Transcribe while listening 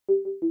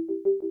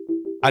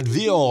At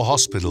Vior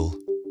Hospital,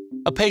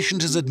 a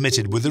patient is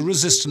admitted with a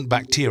resistant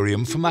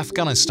bacterium from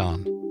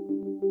Afghanistan.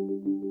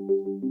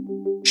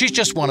 She's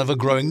just one of a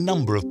growing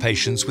number of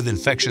patients with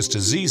infectious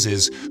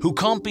diseases who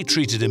can't be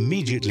treated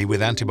immediately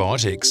with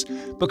antibiotics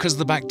because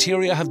the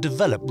bacteria have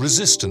developed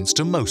resistance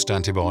to most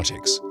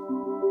antibiotics.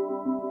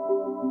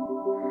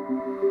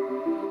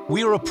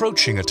 We are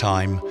approaching a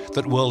time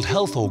that World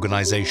Health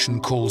Organization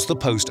calls the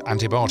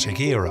post-antibiotic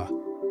era,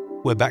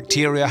 where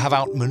bacteria have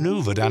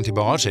outmaneuvered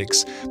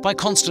antibiotics by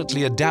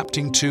constantly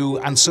adapting to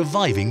and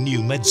surviving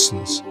new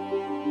medicines.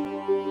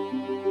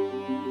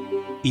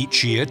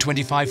 Each year,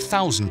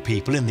 25,000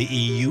 people in the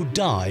EU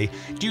die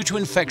due to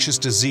infectious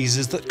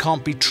diseases that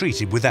can't be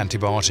treated with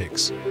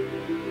antibiotics.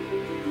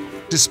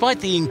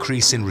 Despite the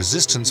increase in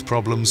resistance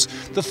problems,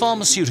 the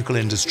pharmaceutical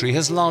industry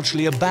has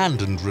largely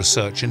abandoned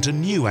research into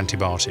new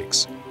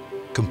antibiotics.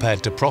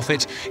 Compared to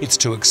profit, it's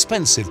too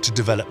expensive to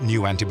develop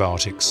new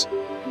antibiotics.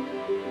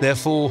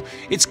 Therefore,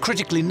 it's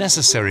critically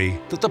necessary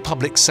that the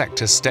public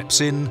sector steps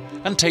in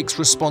and takes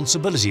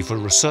responsibility for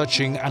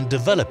researching and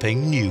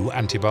developing new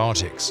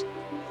antibiotics.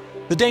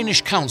 The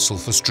Danish Council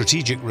for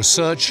Strategic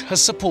Research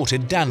has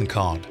supported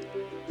DanCard,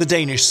 the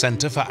Danish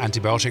Centre for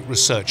Antibiotic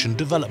Research and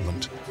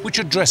Development, which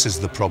addresses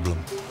the problem.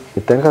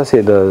 DanCard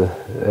Centeret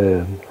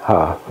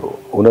har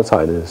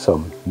undertegnet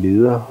som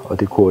leder, og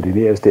det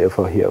koordineres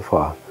derfor her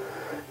fra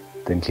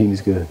den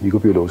kliniske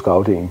mikrobiologiske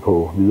afdeling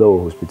på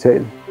Hvidovre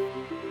Hospital.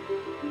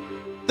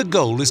 The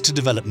goal is to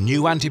develop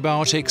new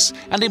antibiotics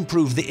and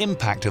improve the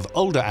impact of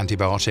older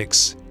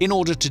antibiotics in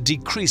order to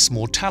decrease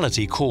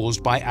mortality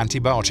caused by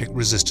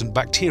antibiotic-resistant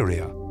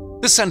bacteria.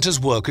 The centre's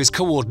work is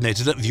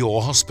coordinated at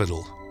Vior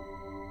Hospital.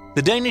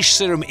 The Danish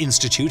Serum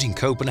Institute in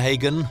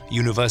Copenhagen,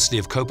 University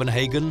of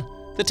Copenhagen,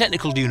 the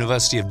Technical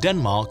University of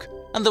Denmark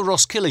and the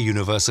Roskilde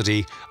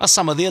University are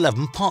some of the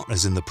 11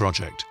 partners in the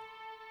project.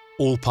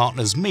 All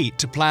partners meet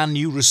to plan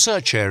new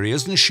research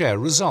areas and share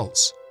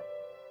results.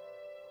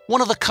 One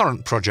of the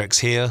current projects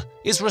here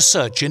is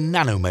research in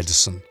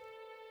nanomedicine.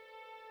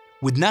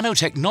 With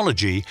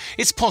nanotechnology,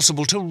 it's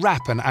possible to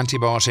wrap an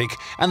antibiotic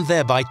and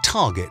thereby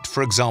target,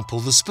 for example,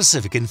 the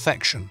specific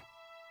infection.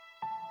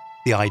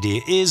 The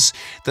idea is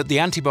that the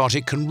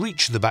antibiotic can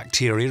reach the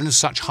bacteria in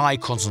such high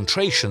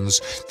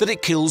concentrations that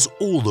it kills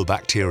all the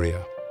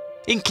bacteria,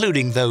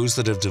 including those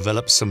that have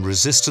developed some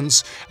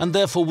resistance and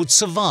therefore would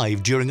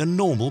survive during a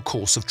normal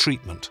course of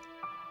treatment,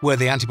 where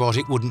the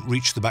antibiotic wouldn't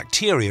reach the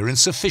bacteria in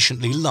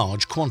sufficiently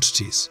large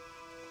quantities.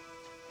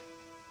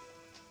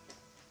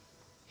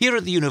 Here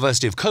at the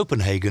University of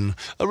Copenhagen,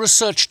 a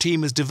research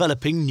team is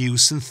developing new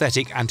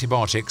synthetic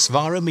antibiotics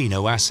via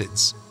amino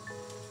acids.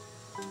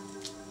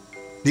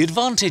 The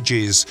advantage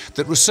is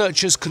that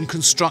researchers can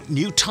construct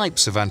new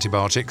types of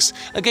antibiotics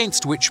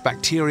against which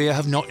bacteria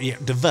have not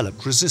yet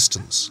developed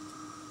resistance.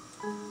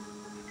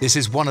 This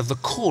is one of the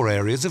core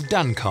areas of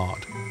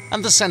DanCard,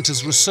 and the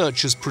centre's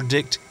researchers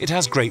predict it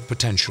has great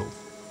potential.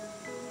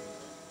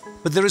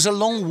 But there is a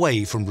long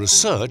way from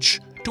research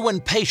to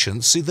when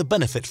patients see the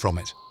benefit from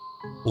it.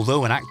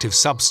 Although an active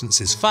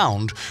substance is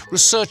found,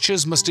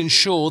 researchers must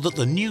ensure that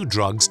the new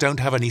drugs don't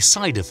have any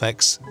side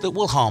effects that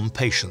will harm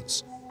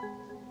patients.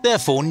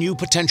 Therefore, new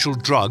potential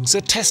drugs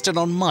are tested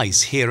on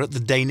mice here at the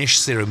Danish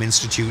Serum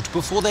Institute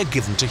before they're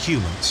given to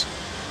humans.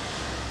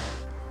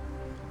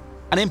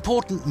 An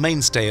important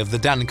mainstay of the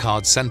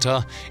DanCard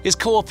Centre is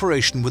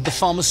cooperation with the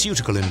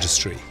pharmaceutical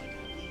industry.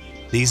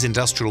 These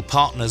industrial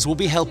partners will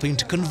be helping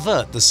to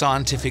convert the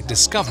scientific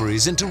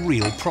discoveries into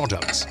real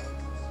products,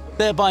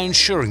 thereby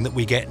ensuring that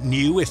we get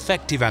new,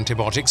 effective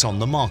antibiotics on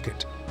the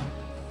market.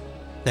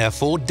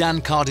 Therefore,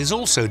 DanCard is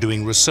also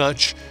doing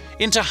research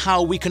into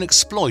how we can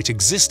exploit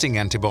existing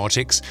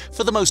antibiotics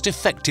for the most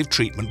effective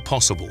treatment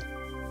possible.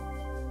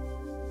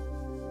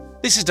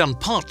 This is done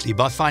partly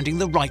by finding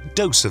the right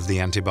dose of the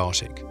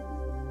antibiotic.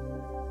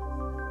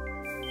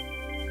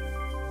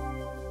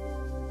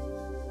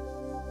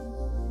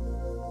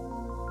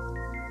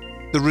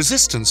 The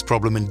resistance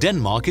problem in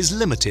Denmark is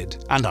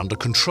limited and under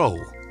control,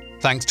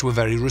 thanks to a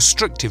very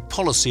restrictive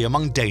policy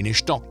among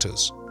Danish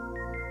doctors.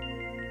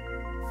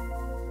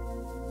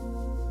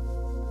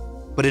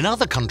 But in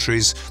other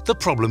countries, the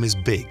problem is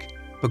big,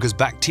 because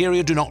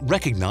bacteria do not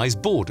recognize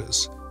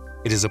borders.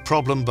 It is a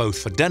problem both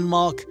for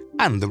Denmark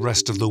and the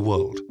rest of the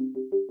world.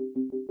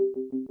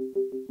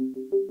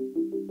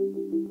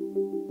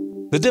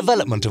 The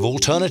development of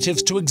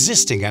alternatives to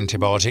existing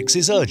antibiotics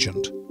is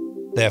urgent.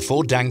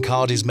 Therefore,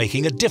 DanCard is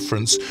making a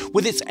difference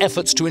with its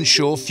efforts to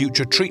ensure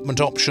future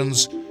treatment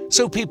options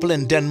so people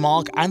in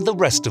Denmark and the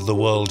rest of the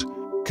world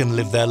can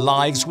live their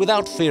lives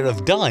without fear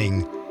of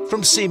dying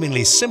from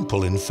seemingly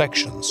simple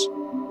infections.